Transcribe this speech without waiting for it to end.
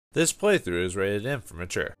This playthrough is rated M for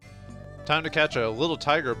mature. Time to catch a little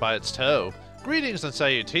tiger by its toe. Greetings and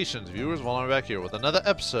salutations, viewers. Vauldemare back here with another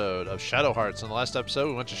episode of Shadow Hearts. In the last episode,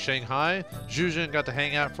 we went to Shanghai. Zhuzhen got to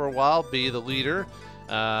hang out for a while, be the leader.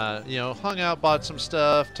 Hung out, bought some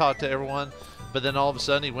stuff, talked to everyone. But then all of a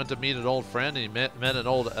sudden, he went to meet an old friend, and he met an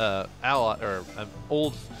old ally, or an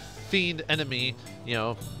old fiend enemy.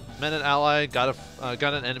 Met an ally, got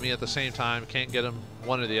an enemy at the same time. Can't get him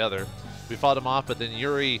one or the other. We fought him off, but then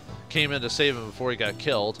Yuri came in to save him before he got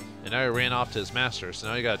killed, and now he ran off to his master. So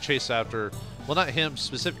now you got to chase after, well, not him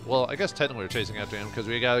specific. Well, I guess technically we're chasing after him because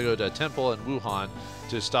we got to go to a temple in Wuhan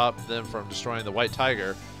to stop them from destroying the white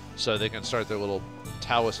tiger, so they can start their little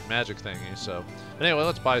Taoist magic thingy. So, but anyway,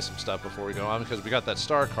 let's buy some stuff before we go on because we got that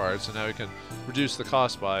star card, so now we can reduce the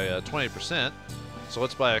cost by 20%. So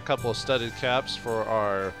let's buy a couple of studded caps for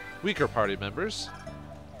our weaker party members.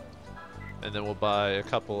 And then we'll buy a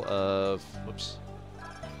couple of, whoops.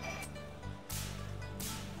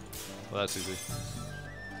 Well, that's easy.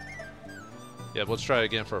 Yeah, let's try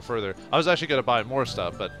again for a further. I was actually going to buy more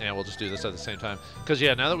stuff, but yeah, we'll just do this at the same time. Because,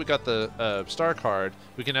 yeah, now that we got the star card,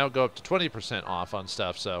 we can now go up to 20% off on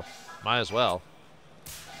stuff, so might as well.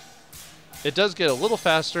 It does get a little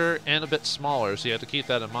faster and a bit smaller, so you have to keep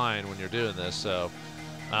that in mind when you're doing this. So,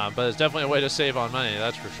 but it's definitely a way to save on money,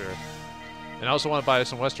 that's for sure. And I also want to buy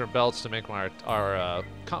some Western belts to make our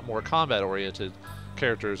more combat-oriented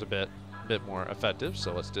characters a bit more effective.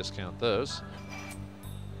 So let's discount those.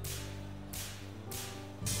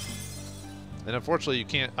 And unfortunately, you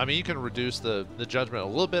can't. I mean, you can reduce the judgment a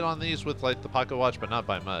little bit on these with like the pocket watch, but not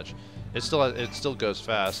by much. It still goes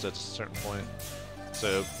fast at a certain point.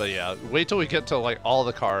 So, but yeah, wait till we get to like all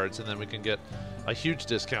the cards, and then we can get a huge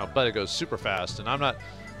discount. But it goes super fast, and I'm not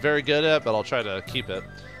very good at it, but I'll try to keep it.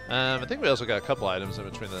 I think we also got a couple items in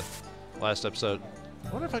between the last episode. I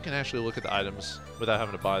wonder if I can actually look at the items without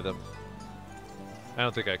having to buy them. I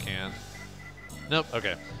don't think I can. Nope,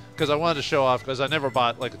 okay. Because I wanted to show off, because I never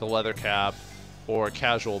bought like the leather cap or a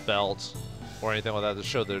casual belt or anything like that to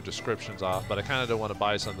show their descriptions off, but I kind of don't want to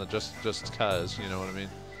buy something just because, you know what I mean?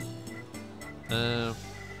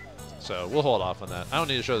 So we'll hold off on that. I don't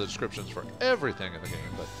need to show the descriptions for everything in the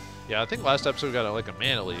game, but yeah, I think last episode we got like a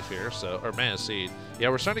mana leaf here, or mana seed. Yeah,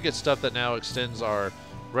 we're starting to get stuff that now extends our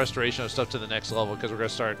restoration of stuff to the next level because we're going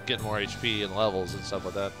to start getting more HP and levels and stuff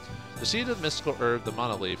like that. The seed of the mystical herb, the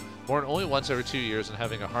mana leaf, born only once every 2 years and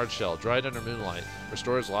having a hard shell, dried under moonlight,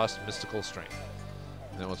 restores lost mystical strength.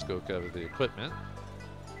 And then let's go cover the equipment.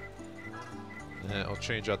 And I'll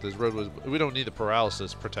change out this road. We don't need the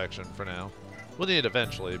paralysis protection for now. We'll need it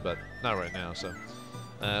eventually, but not right now. So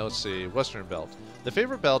let's see, Western belt. The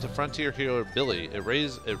favorite belt of frontier hero Billy. It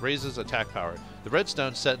raises attack power. The red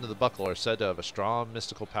stones set into the buckle are said to have a strong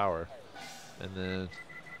mystical power. And then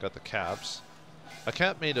got the caps. A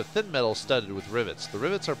cap made of thin metal studded with rivets. The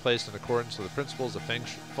rivets are placed in accordance with the principles of feng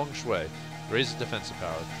shui. Raises defensive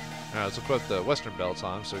power. Alright, let's equip the Western belts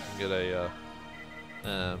on so we can get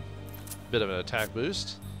a bit of an attack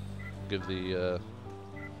boost. Give the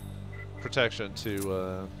protection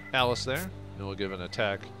to Alice there. And we'll give an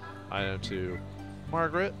attack item to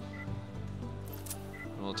Margaret.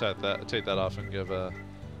 And we'll take that off and we'll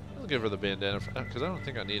give her the bandana because I don't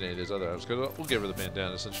think I need any of these other items. We'll give her the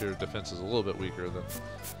bandana since your defense is a little bit weaker than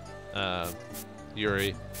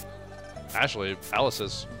Yuri. Actually,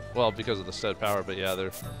 Alice's, well, because of the stud power, but yeah,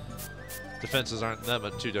 their defenses aren't that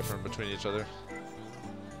much too different between each other.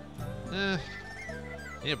 I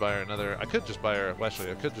need to buy her another. I could just buy her. Well,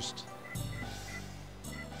 actually, I could just.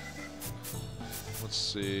 Let's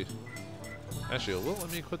see. Actually, will it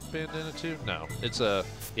let me equip the bandana too? No. It's a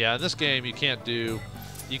yeah. In this game, you can't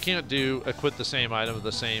equip the same item with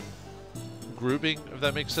the same grouping, if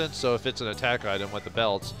that makes sense. So if it's an attack item like the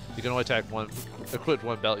belts, you can only equip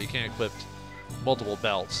one belt. You can't equip multiple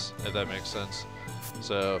belts, if that makes sense.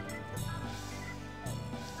 So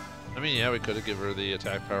I mean, yeah, we could have given her the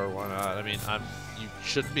attack power. Why not? I mean, you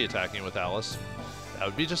shouldn't be attacking with Alice. That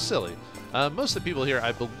would be just silly. Most of the people here,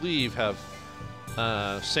 I believe, have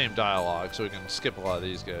same dialogue, so we can skip a lot of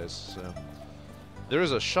these guys. So there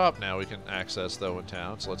is a shop now we can access though in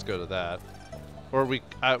town, so let's go to that. Or we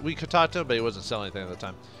could talk to him, but he wasn't selling anything at the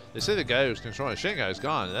time. They say the guy who's controlling Shanghai is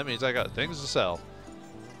gone, and that means I got things to sell.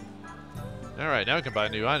 All right, now we can buy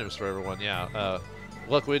new items for everyone. Yeah.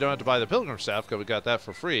 Luckily, we don't have to buy the pilgrim staff because we got that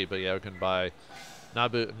for free. But yeah, we can buy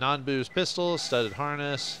non-boost pistol, studded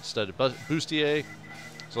harness, studded bustier.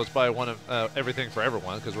 So let's buy one of everything for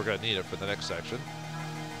everyone because we're going to need it for the next section.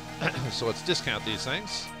 So let's discount these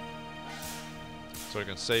things so we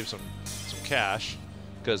can save some cash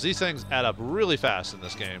because these things add up really fast in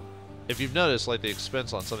this game. if you've noticed, like the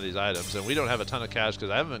expense on some of these items, and we don't have a ton of cash because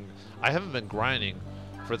I haven't been grinding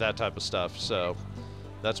for that type of stuff. So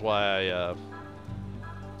that's why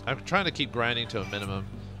I'm trying to keep grinding to a minimum.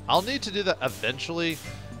 I'll need to do that eventually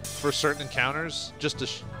for certain encounters, just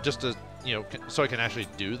to you know, so I can actually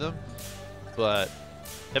do them. But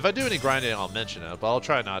if I do any grinding, I'll mention it. But I'll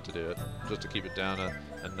try not to do it, just to keep it down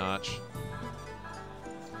a notch.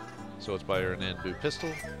 So let's buy her an Nanbu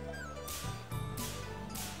pistol.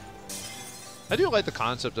 I do like the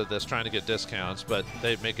concept of this, trying to get discounts, but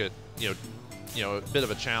they make it, you know, a bit of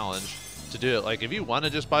a challenge to do it. Like, if you want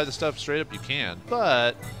to just buy the stuff straight up, you can.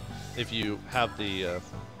 But if you have the,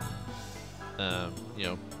 you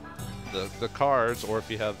know, the cards, or if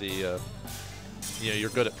you have the, you know, you're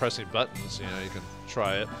good at pressing buttons, you know, you can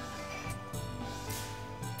try it.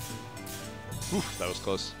 Oof, that was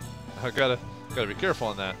close. I gotta be careful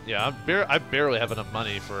on that. Yeah, I barely have enough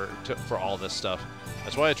money for all this stuff.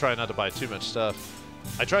 That's why I try not to buy too much stuff.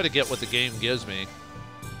 I try to get what the game gives me.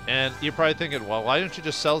 And you're probably thinking, well, why don't you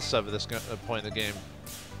just sell stuff at this point in the game?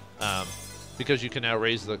 Because you can now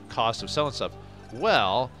raise the cost of selling stuff.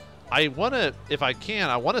 Well, I want to, if I can,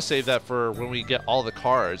 I want to save that for when we get all the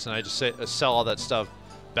cards, and I just sell all that stuff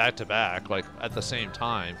back to back, like at the same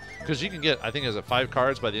time. Because you can get, I think, is it 5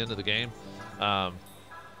 cards by the end of the game?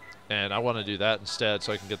 And I want to do that instead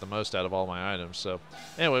so I can get the most out of all my items. So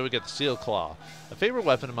anyway, we get the Steel Claw. A favorite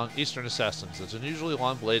weapon among Eastern assassins. Its unusually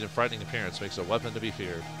long blade and frightening appearance makes it a weapon to be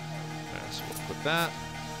feared. Alright, so we'll put that.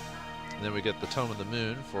 And then we get the Tome of the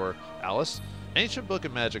Moon for Alice. Ancient book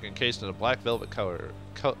of magic encased in a black velvet cover.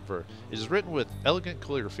 It is written with elegant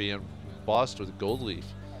calligraphy and embossed with gold leaf.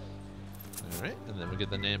 Alright, and then we get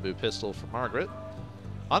the Nanbu pistol for Margaret.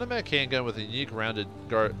 Automatic handgun with a unique rounded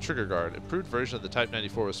trigger guard. Improved version of the Type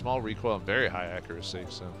 94 with small recoil and very high accuracy.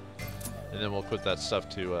 So, and then we'll equip that stuff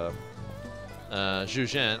to Zhu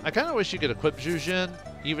Zhen. I kind of wish you could equip Zhu Zhen,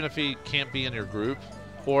 even if he can't be in your group,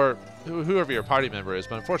 or whoever your party member is.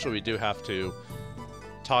 But unfortunately, we do have to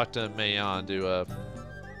talk to Mei-Yan to,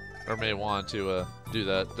 or Mei-Wan to do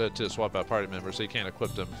that, to swap out party members. So you can't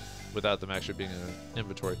equip them without them actually being in an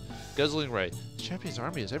inventory. Guzzling Ray. The champion's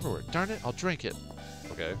army is everywhere. Darn it, I'll drink it.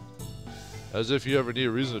 Okay. As if you ever need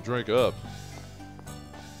a reason to drink up.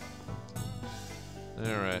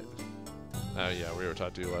 Alright. Oh yeah, we were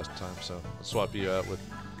talking to you last time, so I'll swap you out with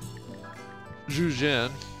Zhu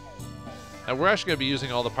Zhen. And we're actually going to be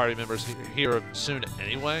using all the party members here soon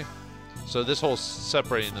anyway. So this whole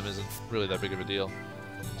separating them isn't really that big of a deal.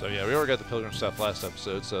 So yeah, we already got the Pilgrim stuff last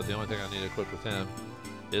episode, so the only thing I need to equip with him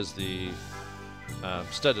is the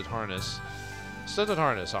Studded Harness. Studded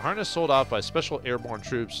Harness. A harness sold off by special airborne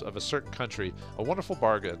troops of a certain country. A wonderful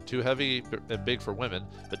bargain. Too heavy and big for women,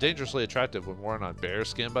 but dangerously attractive when worn on bare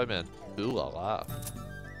skin by men. Ooh la la.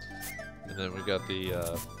 And then we got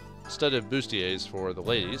the studded bustiers for the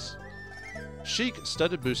ladies. Chic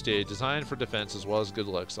studded bustier designed for defense as well as good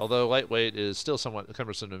looks. Although lightweight, is still somewhat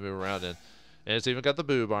cumbersome to move around in. And it's even got the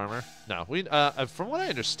boob armor. Now, from what I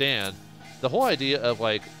understand, the whole idea of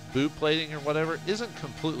like boob plating or whatever isn't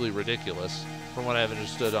completely ridiculous from what I've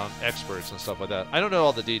understood on experts and stuff like that. I don't know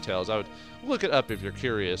all the details. I would look it up if you're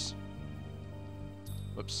curious.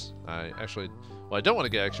 Whoops. I don't want to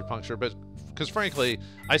get extra puncture, but because frankly,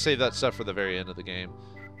 I save that stuff for the very end of the game.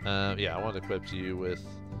 Yeah, I want to equip you with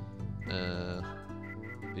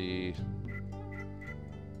the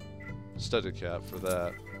studded cap for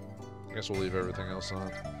that. I guess we'll leave everything else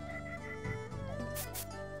on.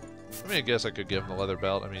 I mean, I guess I could give him the leather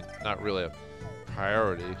belt. I mean, not really a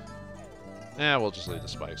priority. Yeah, we'll just leave the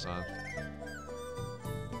spikes on.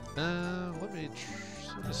 Let me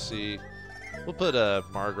see. We'll put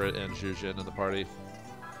Margaret and Zhu Zhen in the party.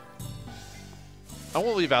 I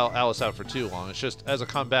won't leave Alice out for too long. It's just, as a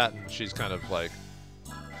combatant, she's kind of like,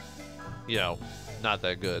 you know, not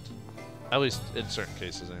that good. At least in certain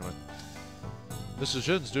cases, anyway. Mr.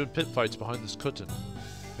 Zhen's doing pit fights behind this curtain.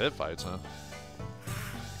 Pit fights, huh?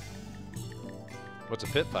 What's a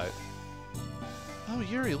pit fight? Oh,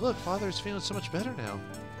 Yuri, look, Father is feeling so much better now.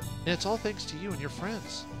 And it's all thanks to you and your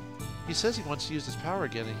friends. He says he wants to use his power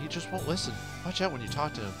again, and he just won't listen. Watch out when you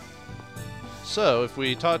talk to him. So, if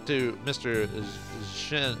we talk to Mr.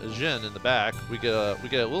 Zhen in the back, we get a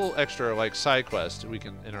little extra, like, side quest we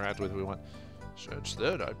can interact with if we want. Since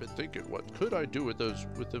then, I've been thinking, what could I do with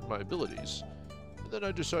my abilities? And then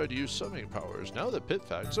I decided to use summoning powers, now that pit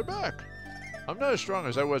fights are back. I'm not as strong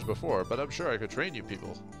as I was before, but I'm sure I could train you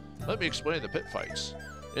people. Let me explain the pit fights.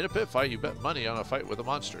 In a pit fight, you bet money on a fight with a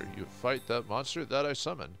monster. You fight that monster that I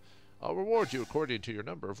summon. I'll reward you according to your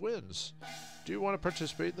number of wins. Do you want to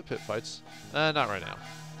participate in the pit fights? Not right now.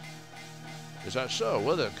 Is that so?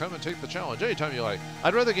 Well then, come and take the challenge anytime you like.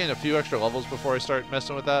 I'd rather gain a few extra levels before I start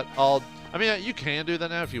messing with that. I mean, you can do that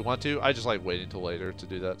now if you want to. I just like waiting till later to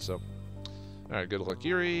do that, so. Alright, good luck,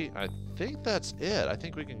 Yuri. I think that's it. I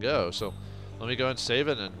think we can go. So, let me go and save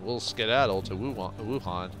it, and we'll skedaddle to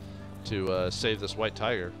Wuhan to save this white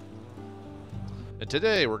tiger. And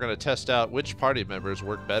today, we're going to test out which party members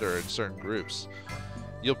work better in certain groups.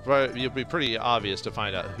 You'll be pretty obvious to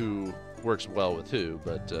find out who works well with who,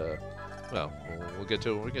 but, well, we'll get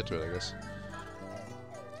to it when we get to it, I guess.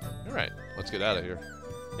 Alright, let's get out of here.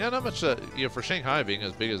 Yeah, not much, you know, for Shanghai being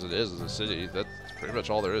as big as it is as a city, that's pretty much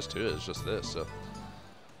all there is to it, is just this, so.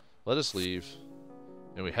 Let us leave.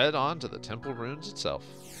 And we head on to the temple ruins itself.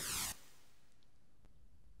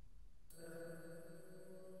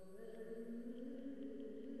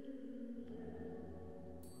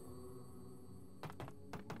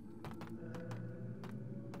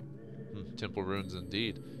 Temple ruins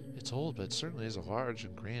indeed. It's old, but it certainly is a large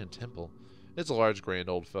and grand temple. It's a large, grand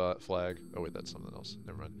old flag. Oh wait, that's something else.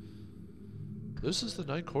 Never mind. This is the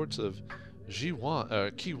 9 courts of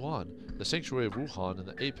Qiwan, the sanctuary of Wuhan and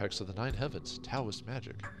the apex of the 9 heavens. Taoist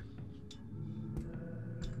magic.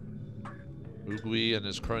 Oogwee and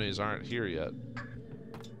his cronies aren't here yet.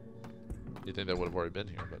 You'd think they would have already been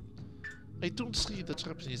here, but I don't see the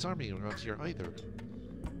Japanese army around here either.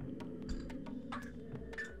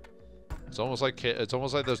 It's almost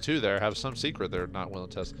like those two there have some secret they're not willing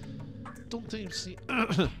to test. Don't things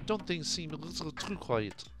seem a little too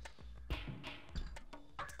quiet?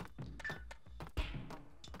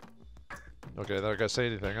 Okay, they're not gonna say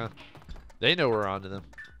anything, huh? They know we're on to them.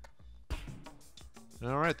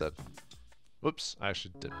 All right then. Whoops! I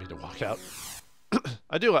actually didn't mean to walk out.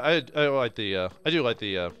 I do like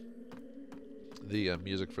the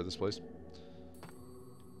music for this place.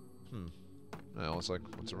 Well, it's like,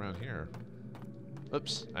 what's around here?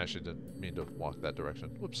 Oops, I actually didn't mean to walk that direction.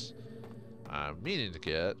 Whoops. I'm meaning to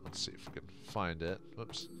get, let's see if we can find it.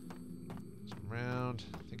 Whoops. It's around,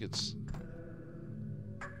 I think it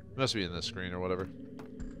must be in this screen or whatever.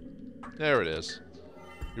 There it is.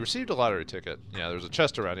 You received a lottery ticket. Yeah, there was a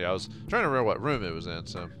chest around here. I was trying to remember what room it was in,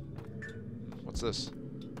 so. What's this?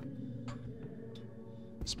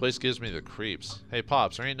 This place gives me the creeps. Hey,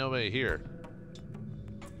 Pops, there ain't nobody here.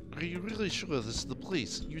 Are you really sure this is the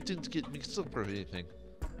place? You didn't get mixed up or anything?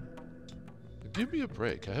 Give me a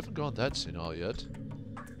break. I haven't gone that senile yet.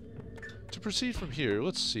 To proceed from here,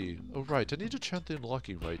 let's see. Oh, right. I need to chant the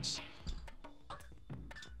unlucky rites.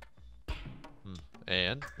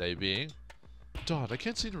 And they being? Darn, I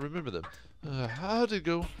can't seem to remember them. How did it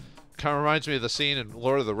go? Kind of reminds me of the scene in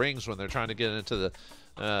Lord of the Rings when they're trying to get into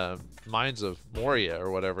the mines of Moria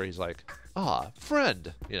or whatever. He's like, ah,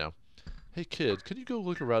 friend, you know. Hey kid, can you go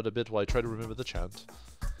look around a bit while I try to remember the chant?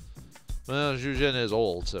 Well, Zhuzhen is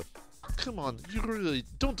old, so come on, you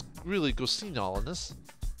don't really go senile in this.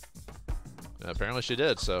 Apparently she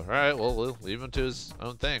did, so alright, well, we'll leave him to his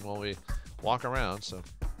own thing while we walk around, so.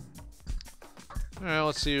 Alright,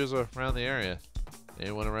 let's see who's around the area.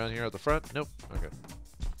 Anyone around here at the front? Nope. Okay.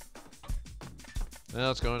 Now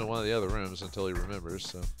let's go into one of the other rooms until he remembers,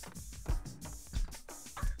 so.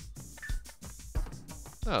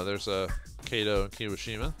 Oh, there's Kato and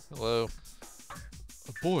Kiyoshima. Hello.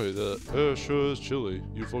 Boy, the air sure is chilly.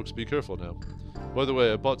 You folks be careful now. By the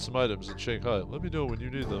way, I bought some items in Shanghai. Let me know when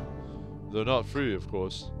you need them. They're not free, of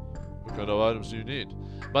course. What kind of items do you need?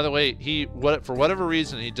 By the way, for whatever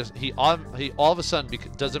reason, he all of a sudden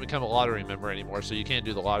doesn't become a lottery member anymore, so you can't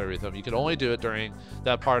do the lottery with him. You can only do it during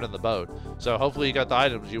that part on the boat. So hopefully you got the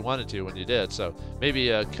items you wanted to when you did. So maybe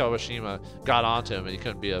Kawashima got onto him and he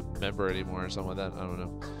couldn't be a member anymore or something like that. I don't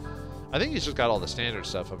know. I think he's just got all the standard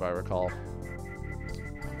stuff, if I recall.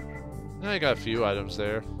 Now you got a few items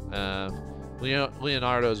there.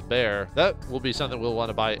 Leonardo's bear. That will be something we'll want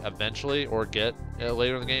to buy eventually or get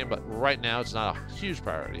later in the game, but right now it's not a huge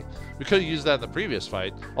priority. We could have used that in the previous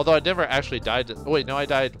fight, although I never actually died. Oh wait, no, I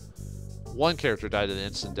died. One character died an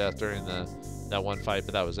instant death during that one fight,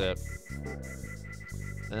 but that was it.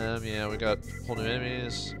 Yeah, we got whole new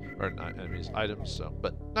enemies, or not enemies, items. So,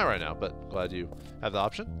 but not right now. But glad you have the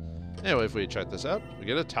option. Anyway, if we check this out, we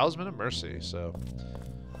get a Talisman of Mercy. So,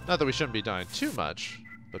 not that we shouldn't be dying too much,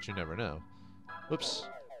 but you never know. Whoops.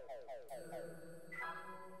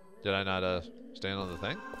 Did I not stand on the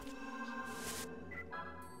thing?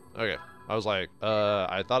 Okay. I was like,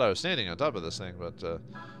 I thought I was standing on top of this thing, but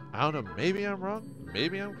I don't know. Maybe I'm wrong.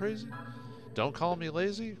 Maybe I'm crazy. Don't call me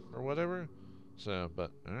lazy or whatever. So,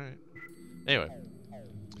 but alright. Anyway.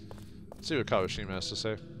 Let's see what Kawashima has to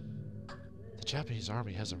say. The Japanese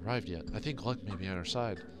army hasn't arrived yet. I think luck may be on our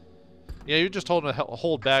side. Yeah, you're just told to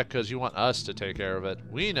hold back because you want us to take care of it.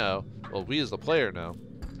 We know. Well, we as the player know.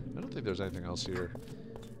 I don't think there's anything else here.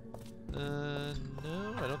 No,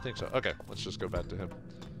 I don't think so. Okay, let's just go back to him.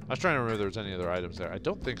 I was trying to remember if there was any other items there. I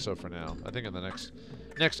don't think so for now. I think in the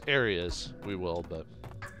next areas we will, but...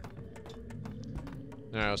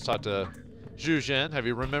 Alright, let's talk to Zhuzhen. Have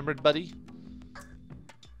you remembered, buddy?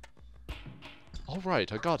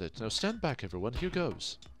 Alright, I got it. Now stand back, everyone. Here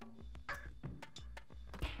goes.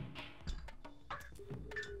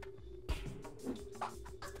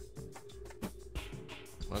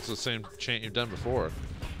 Well, that's the same chant you've done before.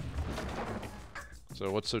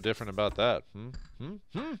 So what's so different about that? Oh,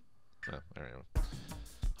 there you go.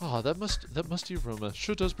 Ah, that musty aroma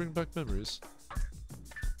sure does bring back memories.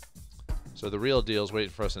 So the real deal's waiting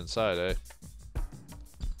for us inside, eh?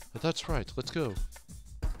 But that's right. Let's go.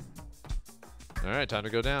 All right, time to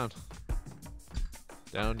go down.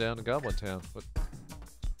 Down to Goblin Town. What?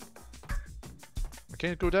 I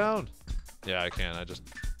can't go down. Yeah, I can. I just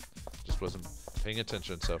wasn't paying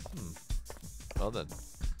attention. So, well then,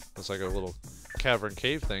 looks like a little cavern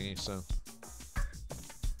cave thingy. So,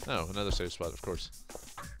 oh, another safe spot, of course.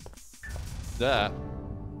 That.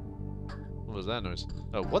 What was that noise?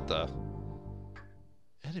 Oh, what the?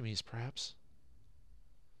 Enemies, perhaps?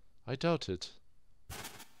 I doubt it.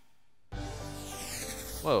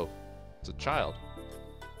 Whoa, it's a child.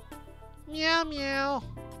 Meow meow.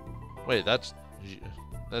 Wait, that's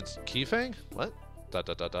Keyfang? What? ...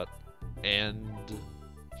 And...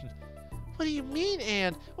 What do you mean,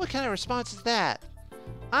 and? What kind of response is that?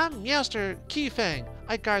 I'm Meowster Keyfang.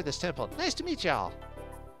 I guard this temple. Nice to meet y'all.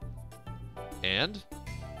 And?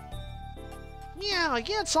 Meow,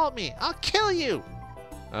 you insult me. I'll kill you.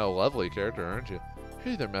 Oh, lovely character, aren't you?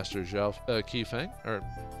 Hey there, Master Zhao Keyfang. Or,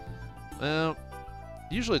 well,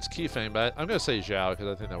 usually it's Keyfang, but I'm going to say Zhao because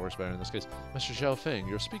I think that works better in this case. Master Zhao Feng,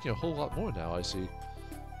 you're speaking a whole lot more now, I see.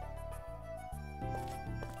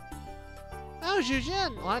 Oh,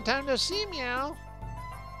 Zhuzhen, long time no see, Meow.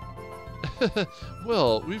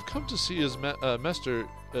 Well, we've come to see his Master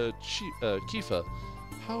Kifa.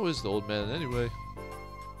 How is the old man anyway?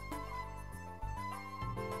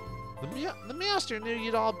 The Master knew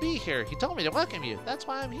you'd all be here. He told me to welcome you. That's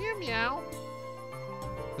why I'm here, Meow.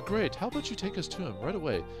 Great. How about you take us to him right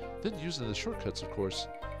away? Then using the shortcuts, of course.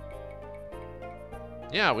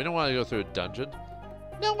 Yeah, we don't want to go through a dungeon.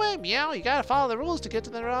 No way, Meow. You gotta follow the rules to get to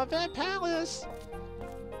the Raven Palace.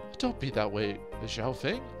 Don't be that way, Zhao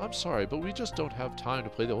Feng. I'm sorry, but we just don't have time to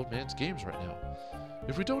play the old man's games right now.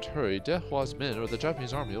 If we don't hurry, Dehua's men or the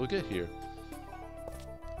Japanese army will get here.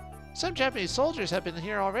 Some Japanese soldiers have been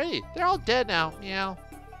here already. They're all dead now, Meow.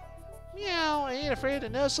 Meow, I ain't afraid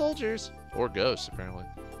of no soldiers. Or ghosts, apparently.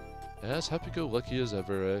 As happy-go-lucky as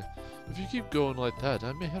ever, eh? If you keep going like that,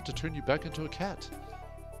 I may have to turn you back into a cat.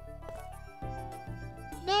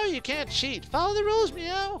 No, you can't cheat. Follow the rules,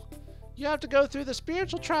 Meow. You have to go through the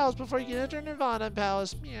spiritual trials before you can enter Nirvana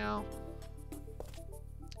Palace, Meow.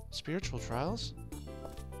 Spiritual trials?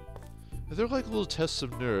 They're like little tests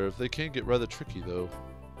of nerve. They can get rather tricky, though.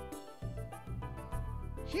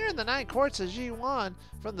 Here in the 9 courts of Ji-Wan,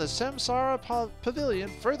 from the Samsara Pavilion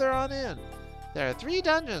further on in, there are 3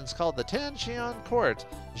 dungeons called the Tianqian Court,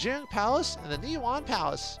 Jing Palace, and the Niwan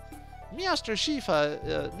Palace. Meowster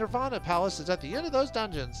Shifa Nirvana Palace is at the end of those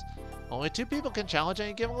dungeons. Only 2 people can challenge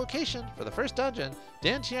any given location for the first dungeon,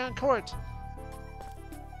 Tianqian Court.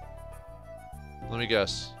 Let me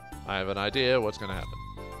guess. I have an idea what's going to happen.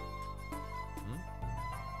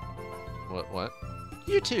 What?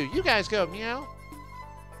 You two, you guys go, Meow.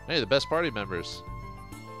 Hey, the best party members.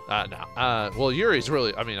 No. Well, Yuri's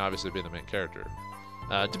really, I mean, obviously being the main character.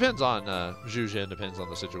 Depends on, Zhuzhen, depends on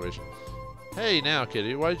the situation. Hey, now,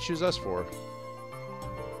 kitty, why did you choose us for?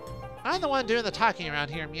 I'm the one doing the talking around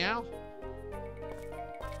here, Meow.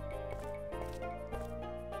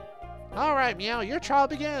 Alright, Meow, your trial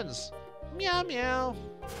begins. Meow, meow.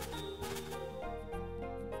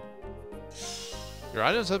 Your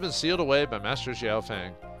items have been sealed away by Master Zhao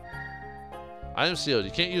Feng. Items sealed.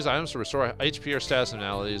 You can't use items to restore HP or status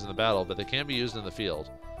abnormalities in the battle, but they can be used in the field.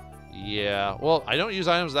 Yeah, well, I don't use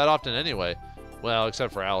items that often anyway. Well,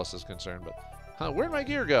 except for Alice is concerned, but... where'd my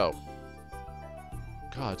gear go?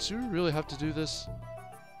 God, do we really have to do this?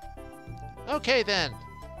 Okay, then.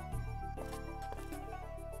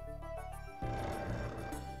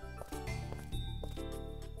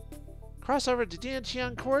 Cross over to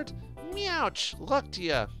Tianqian Court? Meouch! Luck to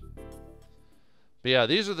ya. But yeah,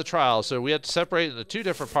 these are the trials, so we had to separate into 2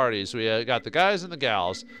 different parties. We got the guys and the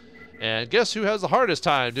gals. And guess who has the hardest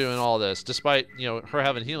time doing all this, despite, you know, her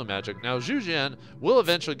having healing magic? Now, Zhuzhen will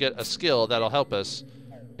eventually get a skill that'll help us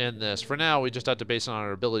in this. For now, we just have to base it on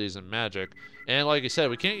our abilities and magic. And like I said,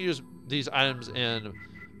 we can't use these items in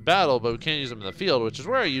battle, but we can't use them in the field, which is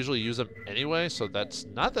where I usually use them anyway, so that's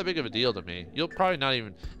not that big of a deal to me. You'll probably not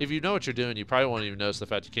even, if you know what you're doing, you probably won't even notice the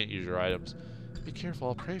fact you can't use your items. Be careful,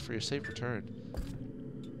 I'll pray for your safe return.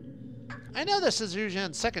 I know this is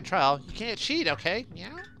Eugene's second trial. You can't cheat, okay?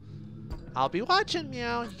 Meow. I'll be watching,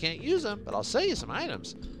 meow. You can't use them, but I'll sell you some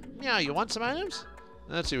items. Meow, you want some items?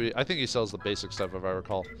 Let's see, I think he sells the basic stuff if I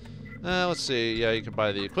recall. Let's see, yeah, you can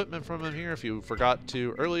buy the equipment from him here if you forgot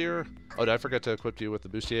to earlier. Oh, did I forget to equip you with the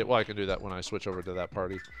bustier? Well, I can do that when I switch over to that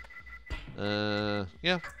party.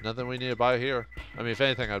 Yeah, nothing we need to buy here. I mean, if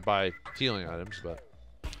anything, I'd buy healing items, but...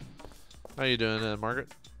 How you doing,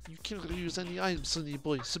 Margaret? You can't use any items, sonny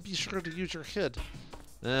boy, so be sure to use your head.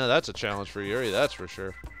 That's a challenge for Yuri, that's for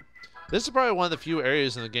sure. This is probably one of the few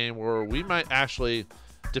areas in the game where we might actually,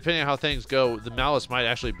 depending on how things go, the malice might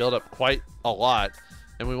actually build up quite a lot,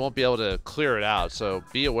 and we won't be able to clear it out, so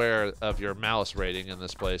be aware of your malice rating in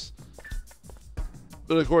this place.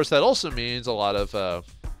 But of course, that also means a lot of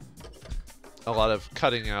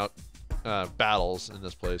cutting out battles in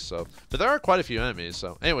this place. So, but there are quite a few enemies.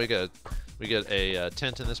 So anyway, we get a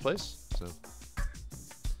tent in this place. So,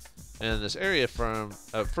 and this area for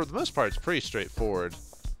the most part, it's pretty straightforward.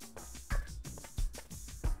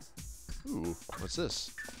 Ooh, what's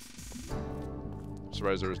this? I'm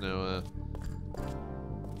surprised there was no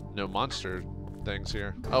monster things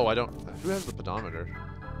here. Oh, I don't. Who has the pedometer?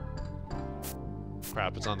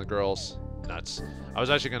 Crap, it's on the girls. Nuts. I was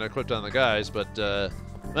actually going to equip it on the guys, but,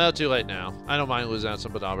 well, too late now. I don't mind losing out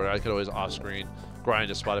some pedometer. I could always off-screen grind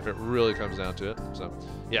a spot if it really comes down to it. So,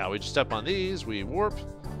 yeah, we just step on these, we warp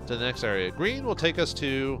to the next area. Green will take us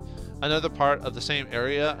to another part of the same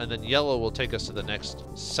area, and then yellow will take us to the next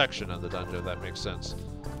section of the dungeon, if that makes sense.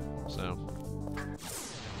 So,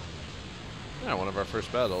 yeah, one of our first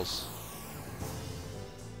battles.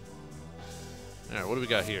 Alright, what do we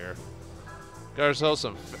got here? Got ourselves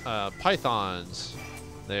some pythons.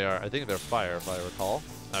 They are, I think they're fire, if I recall.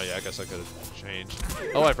 Oh yeah, I guess I could have changed.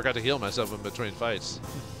 Oh, I forgot to heal myself in between fights.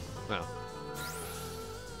 No.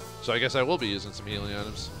 So I guess I will be using some healing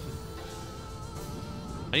items.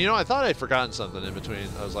 And you know, I thought I'd forgotten something in between.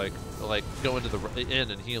 I was like going to the inn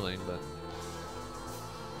and healing, but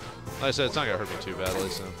like I said, it's not gonna hurt me too badly.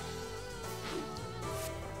 So.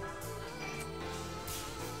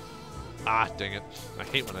 Ah, dang it. I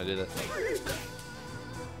hate when I do that.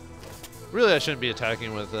 Really, I shouldn't be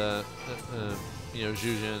attacking with, you know,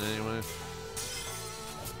 Zhuzhen anyway.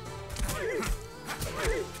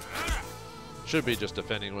 Should be just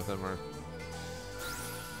defending with him or...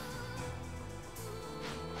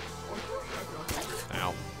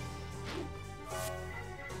 Ow.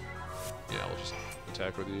 Yeah, we'll just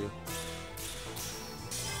attack with you.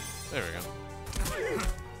 There we go.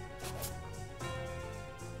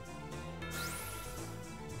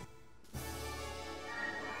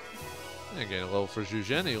 And gain a level for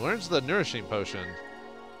Zhuzhen. He learns the nourishing potion.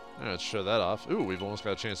 Right, let's show that off. Ooh, we've almost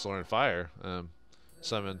got a chance to learn fire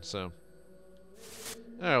summon. So,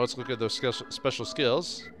 all right, let's look at those special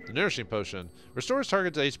skills. The nourishing potion restores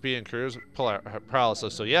target's HP and cures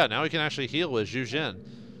paralysis. So yeah, now we can actually heal with Zhuzhen.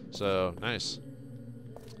 So nice.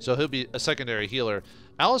 So he'll be a secondary healer.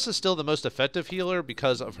 Alice is still the most effective healer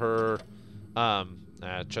because of her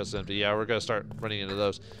chest empty. Yeah, we're gonna start running into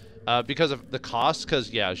those. Because of the cost,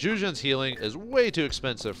 because, yeah, Zhuzhen's healing is way too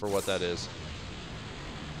expensive for what that is.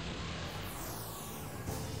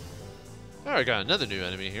 Alright, got another new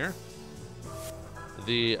enemy here.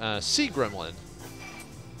 The Sea Gremlin.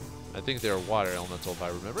 I think they're water elemental, if I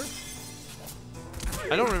remember.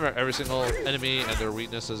 I don't remember every single enemy and their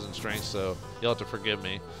weaknesses and strengths, so you'll have to forgive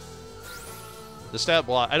me. The stat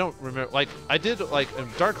block, I don't remember, like, I did, like, in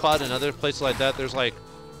Dark Cloud and other places like that, there's, like,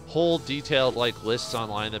 whole detailed like lists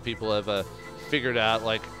online that people have figured out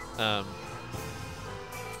like on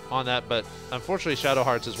that, but unfortunately Shadow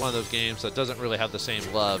Hearts is one of those games that doesn't really have the same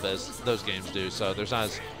love as those games do, so there's not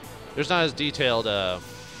as detailed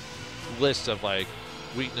list of like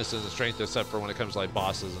weaknesses and strength except for when it comes to like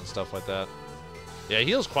bosses and stuff like that. Yeah, he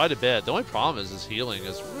heals quite a bit. The only problem is his healing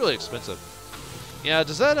is really expensive. Yeah,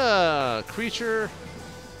 does that creature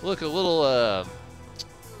look a little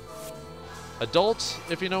adult,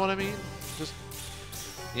 if you know what I mean? Just,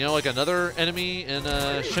 you know, like another enemy in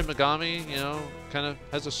Shin Megami, you know, kind of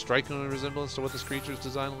has a striking resemblance to what this creature's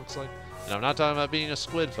design looks like. And I'm not talking about being a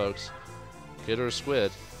squid, folks. Kid or a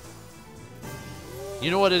squid.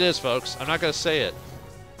 You know what it is, folks. I'm not going to say it.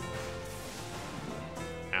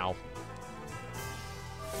 Ow.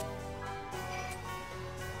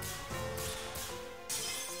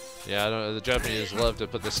 Yeah, I don't. The Japanese love to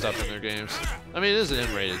put this stuff in their games. I mean, it is an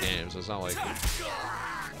M-rated game, so it's not like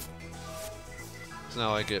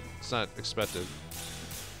it's not expected,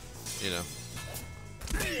 you know,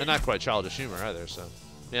 and not quite childish humor either. So,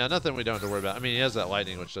 yeah, nothing we don't have to worry about. I mean, he has that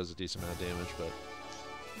lightning, which does a decent amount of damage, but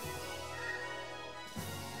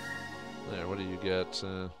there. What do you get?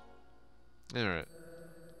 All right.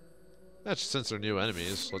 That's since they're new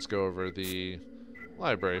enemies. Let's go over the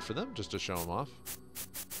library for them just to show them off.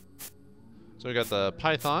 So we got the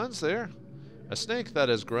pythons there. A snake that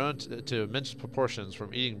has grown to immense proportions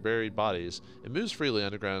from eating buried bodies. It moves freely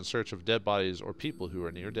underground in search of dead bodies or people who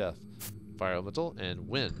are near death. Fire elemental and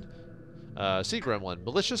wind. Sea gremlin.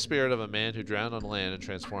 Malicious spirit of a man who drowned on land and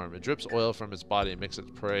transformed. It drips oil from its body and makes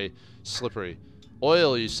its prey slippery.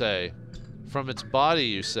 Oil, you say? From its body,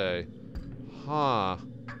 you say? Huh.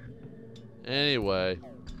 Anyway.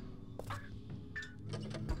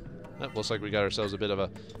 That looks like we got ourselves a bit of a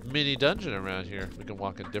mini dungeon around here. We can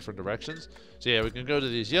walk in different directions. So yeah, we can go to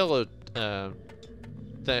these yellow oh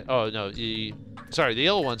no, sorry, the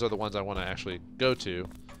yellow ones are the ones I want to actually go to.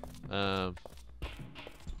 Or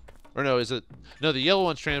no, is it? No, the yellow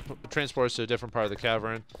ones transports to a different part of the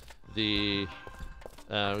cavern. The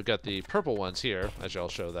we got the purple ones here. Actually, I'll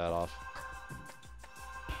show that off.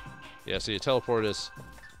 Yeah, so you teleport us.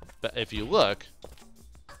 But if you look,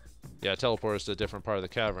 yeah, teleport us to a different part of the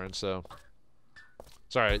cavern. So,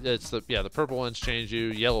 sorry, it's the purple ones change you,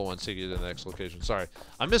 yellow ones take you to the next location. Sorry,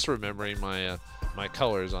 I'm misremembering my my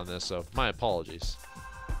colors on this, so my apologies.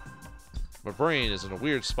 My brain is in a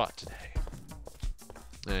weird spot today.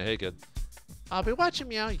 Hey, kid. I'll be watching,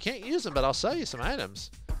 Meow. You can't use them, but I'll sell you some items.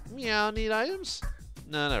 Meow, need items?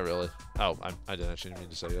 No, not really. Oh, I didn't actually mean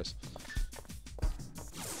to say yes.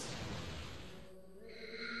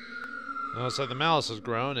 So the malice has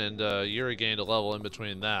grown, and Yuri gained a level in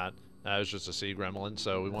between that. It was just a sea gremlin,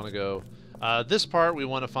 so we want to go. This part we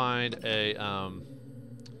want to find a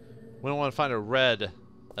red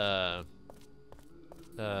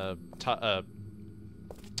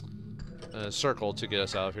circle to get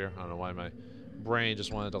us out of here. I don't know why my brain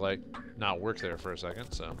just wanted to like not work there for a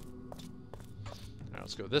second. So, all right,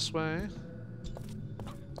 let's go this way.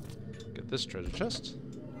 Get this treasure chest.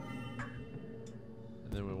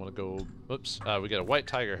 And then we want to go, oops, we got a white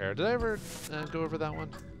tiger hair. Did I ever go over that one?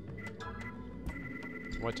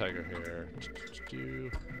 White tiger hair.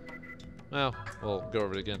 Well, we'll go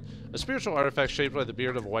over it again. A spiritual artifact shaped by the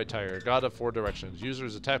beard of a white tiger, god of 4 directions.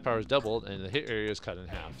 User's attack power is doubled, and the hit area is cut in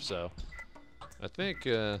half. So, I think,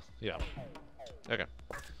 yeah. Okay.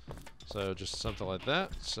 So, just something like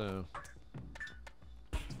that. So,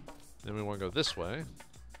 then we want to go this way.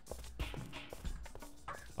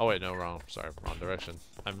 Oh wait, no, wrong. Sorry, wrong direction.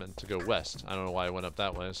 I meant to go west. I don't know why I went up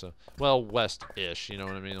that way. So, well, west-ish. You know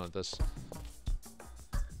what I mean? Like this.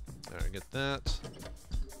 All right, get that.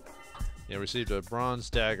 Yeah, received a bronze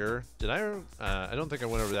dagger. Did I? I don't think I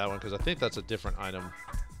went over that one because I think that's a different item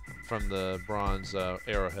from the bronze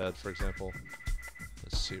arrowhead, for example.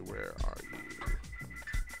 Let's see, where are you?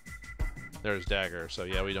 There's dagger. So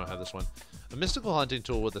yeah, we don't have this one. A mystical hunting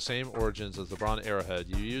tool with the same origins as the bronze arrowhead.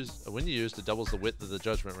 When you use it doubles the width of the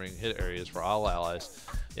Judgement Ring hit areas for all allies.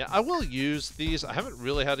 Yeah, I will use these. I haven't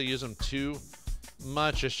really had to use them too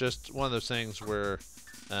much. It's just one of those things where,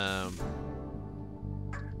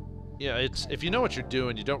 yeah, it's if you know what you're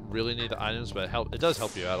doing, you don't really need the items, but it does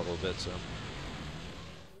help you out a little bit. So,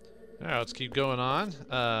 all right, let's keep going on.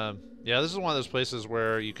 Yeah, this is one of those places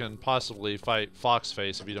where you can possibly fight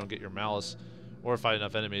Foxface if you don't get your malice. Or fight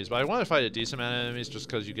enough enemies, but I want to fight a decent amount of enemies just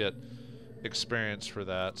because you get experience for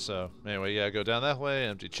that. So anyway, yeah, go down that way,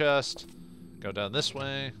 empty chest. Go down this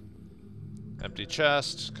way, empty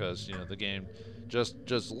chest, because you know the game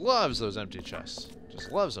just loves those empty chests,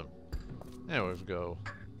 just loves them. Anyway, we go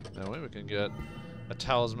that way. We can get a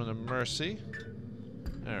talisman of mercy.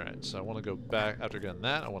 All right, so I want to go back after getting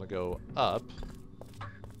that. I want to go up.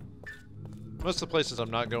 Most of the places I'm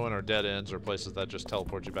not going are dead ends or places that just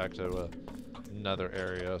teleport you back to another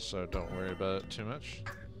area, so don't worry about it too much.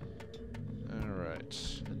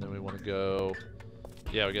 Alright, and then we want to go,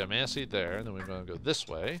 yeah, we got a mana seed there, and then we're going to go this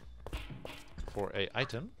way for a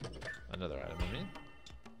item, another item I mean.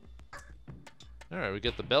 Alright, we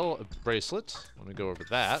get the bell bracelet. Let me go over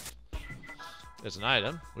that. It's an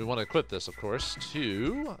item. We want to equip this, of course,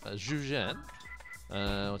 to Judgement.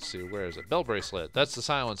 Let's see, where is it? Bell bracelet. That's the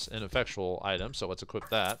silence ineffectual item, so let's equip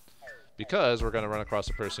that. Because we're going to run across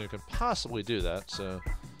a person who can possibly do that. So,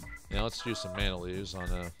 yeah, let's do some mana leaves on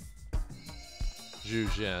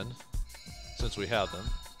Judgement, since we have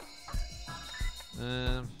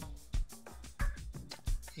them.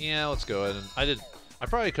 Yeah, let's go ahead and I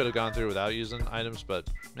probably could have gone through without using items, but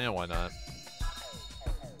man, why not?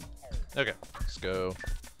 Okay, let's go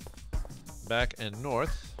back and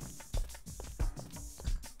north.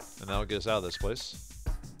 And that'll get us out of this place.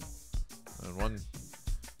 And one...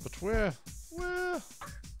 But where? Where?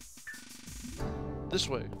 This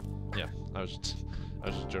way. Yeah, I was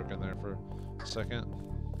just joking there for a second.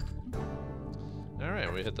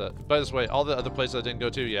 Alright, we hit that. By this way, all the other places I didn't go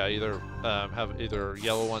to, yeah, either have either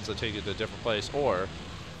yellow ones that take you to a different place, or...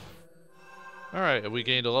 Alright, we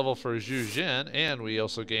gained a level for Zhu Jin, and we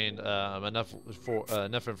also gained enough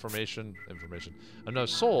enough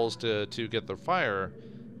souls to get the fire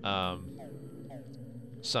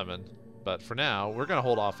summon. But for now, we're gonna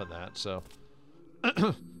hold off on that. So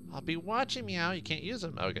I'll be watching, meow. You can't use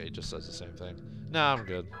them. Okay, it just says the same thing. Nah, I'm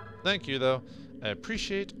good. Thank you though. I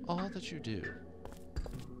appreciate all that you do.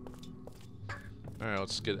 All right,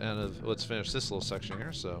 let's finish this little section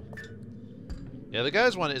here. So. Yeah, the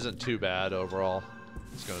guys one isn't too bad overall.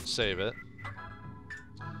 Let's go and save it.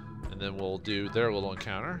 And then we'll do their little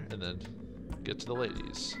encounter and then get to the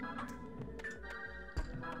ladies.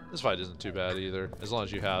 This fight isn't too bad either, as long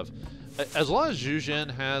as you have... As long as Zhu Jin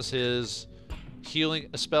has his healing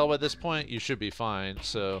spell by this point, you should be fine,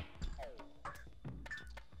 so...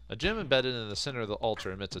 A gem embedded in the center of the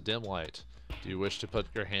altar emits a dim light. Do you wish to put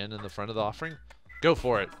your hand in the front of the offering? Go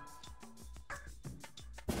for it!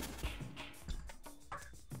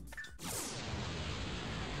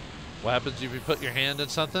 What happens if you put your hand in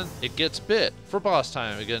something? It gets bit for boss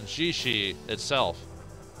time against Jishi itself.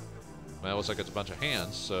 Well, it looks like it's a bunch of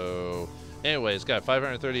hands, so... Anyway, it's got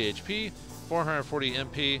 530 HP, 440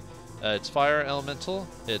 MP. It's fire elemental.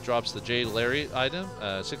 It drops the Jade Lariat item,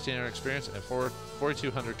 1600 experience, and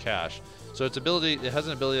 4200 cash. So its ability, it has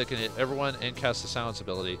an ability that can hit everyone and cast the silence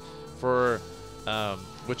ability. For,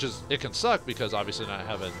 which is, it can suck because obviously not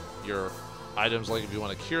having your items, like if you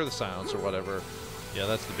want to cure the silence or whatever. Yeah,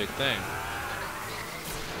 that's the big thing.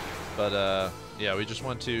 But, yeah, we just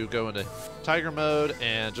want to go into Tiger mode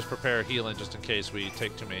and just prepare healing just in case we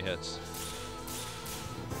take too many hits.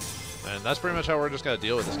 And that's pretty much how we're just going to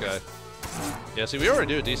deal with this guy. Yeah, see, we already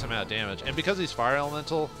do a decent amount of damage. And because he's fire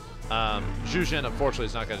elemental, Zhu Jin, unfortunately,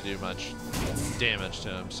 is not going to do much damage to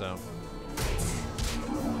him, so...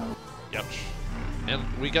 Yep. And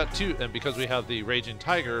we got two, and because we have the Raging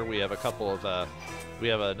Tiger, we have a couple of, we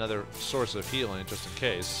have another source of healing just in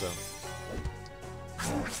case, so...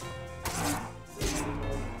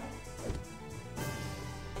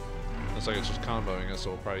 Looks like it's just comboing us, so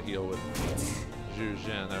we'll probably heal with Zhu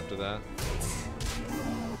Jin after that.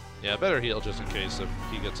 Yeah, better heal just in case if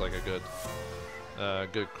he gets like a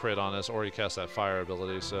good crit on us, or he casts that fire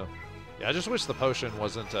ability, so... Yeah, I just wish the potion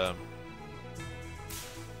wasn't,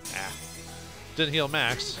 didn't heal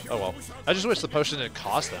max. Oh well. I just wish the potion didn't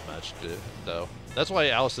cost that much, though. That's why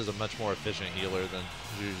Alice is a much more efficient healer than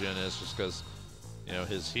Zhu Jin is, just because, you know,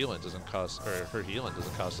 his healing doesn't cost, or her healing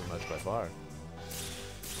doesn't cost as much by far.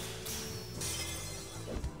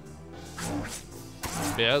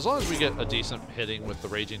 But yeah, as long as we get a decent hitting with the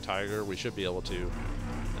Raging Tiger, we should be able to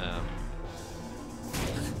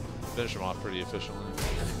finish him off pretty efficiently.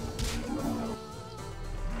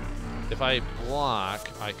 If I block,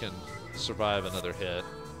 I can survive another hit,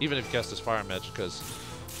 even if he casts his fire magic, because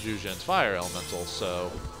Zhu Jin's fire elemental,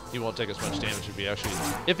 so he won't take as much damage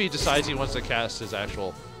if he decides he wants to cast his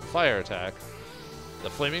actual fire attack. The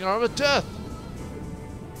Flaming Arm of Death!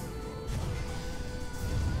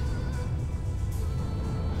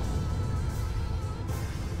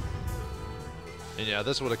 And yeah,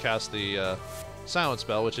 this would have cast the silent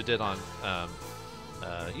spell, which it did on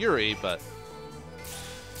Yuri, but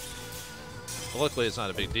luckily it's not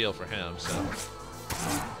a big deal for him, so...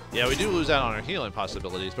 Yeah, we do lose out on our healing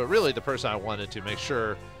possibilities, but really the person I wanted to make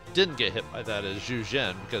sure didn't get hit by that is Zhu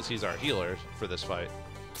Jin, because he's our healer for this fight.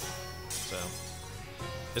 So...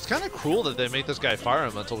 It's kind of cool that they make this guy fire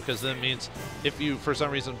elemental, because then it means if you, for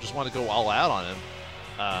some reason, just want to go all out on him,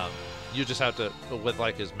 you just have to, with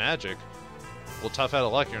like his magic, well, tough out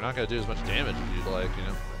of luck, you're not going to do as much damage as you'd like, you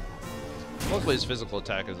know. Luckily his physical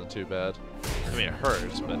attack isn't too bad. I mean, it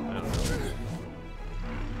hurts, but I don't know.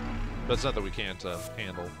 But it's not that we can't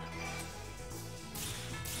handle.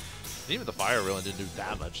 Even the fire really didn't do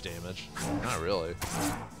that much damage. Not really.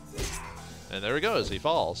 And there he goes, he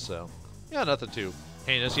falls, so... Yeah, nothing too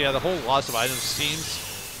heinous. Yeah, the whole loss of items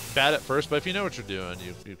seems bad at first, but if you know what you're doing,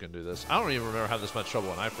 you can do this. I don't even remember having this much trouble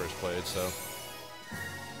when I first played, so...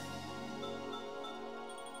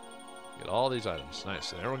 Get all these items.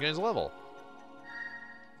 Nice. And everyone gains a level.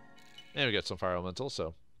 And we get some fire elemental,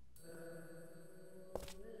 so...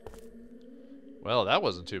 Well, that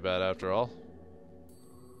wasn't too bad after all.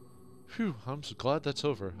 Phew, I'm so glad that's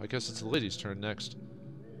over. I guess it's the lady's turn next.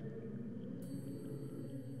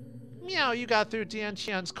 Meow, you got through Dian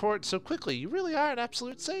Qian's court so quickly. You really are an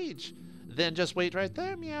absolute sage. Then just wait right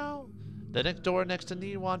there, meow. The next door next to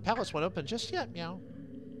Niwan Palace won't open just yet, meow.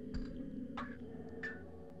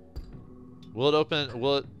 Will it open?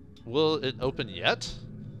 Will it open yet?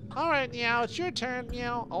 All right, meow. It's your turn,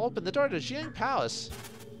 meow. I'll open the door to Jiang Palace.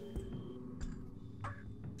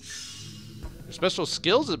 Your special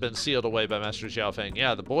skills have been sealed away by Master Xiaofeng.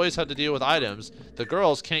 Yeah, the boys had to deal with items. The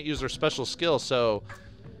girls can't use their special skills, so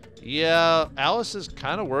yeah, Alice is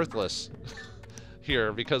kind of worthless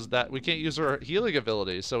here because we can't use her healing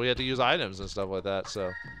abilities, so we had to use items and stuff like that.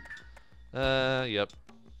 So, yep.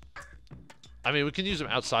 I mean, we can use them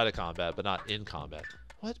outside of combat, but not in combat.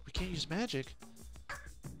 What? We can't use magic?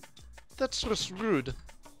 That's just rude.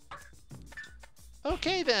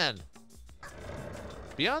 Okay, then.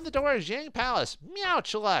 Beyond the door is Yang Palace. Meow,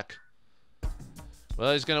 Chilek.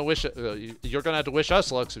 Well, he's gonna wish. You're gonna have to wish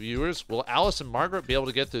us luck, viewers. Will Alice and Margaret be able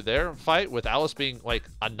to get through their fight with Alice being like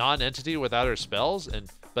a non-entity without her spells?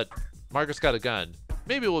 But Margaret's got a gun.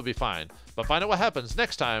 Maybe we'll be fine. But find out what happens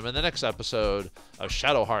next time in the next episode of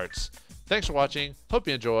Shadow Hearts. Thanks for watching. Hope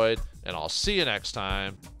you enjoyed, and I'll see you next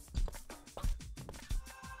time.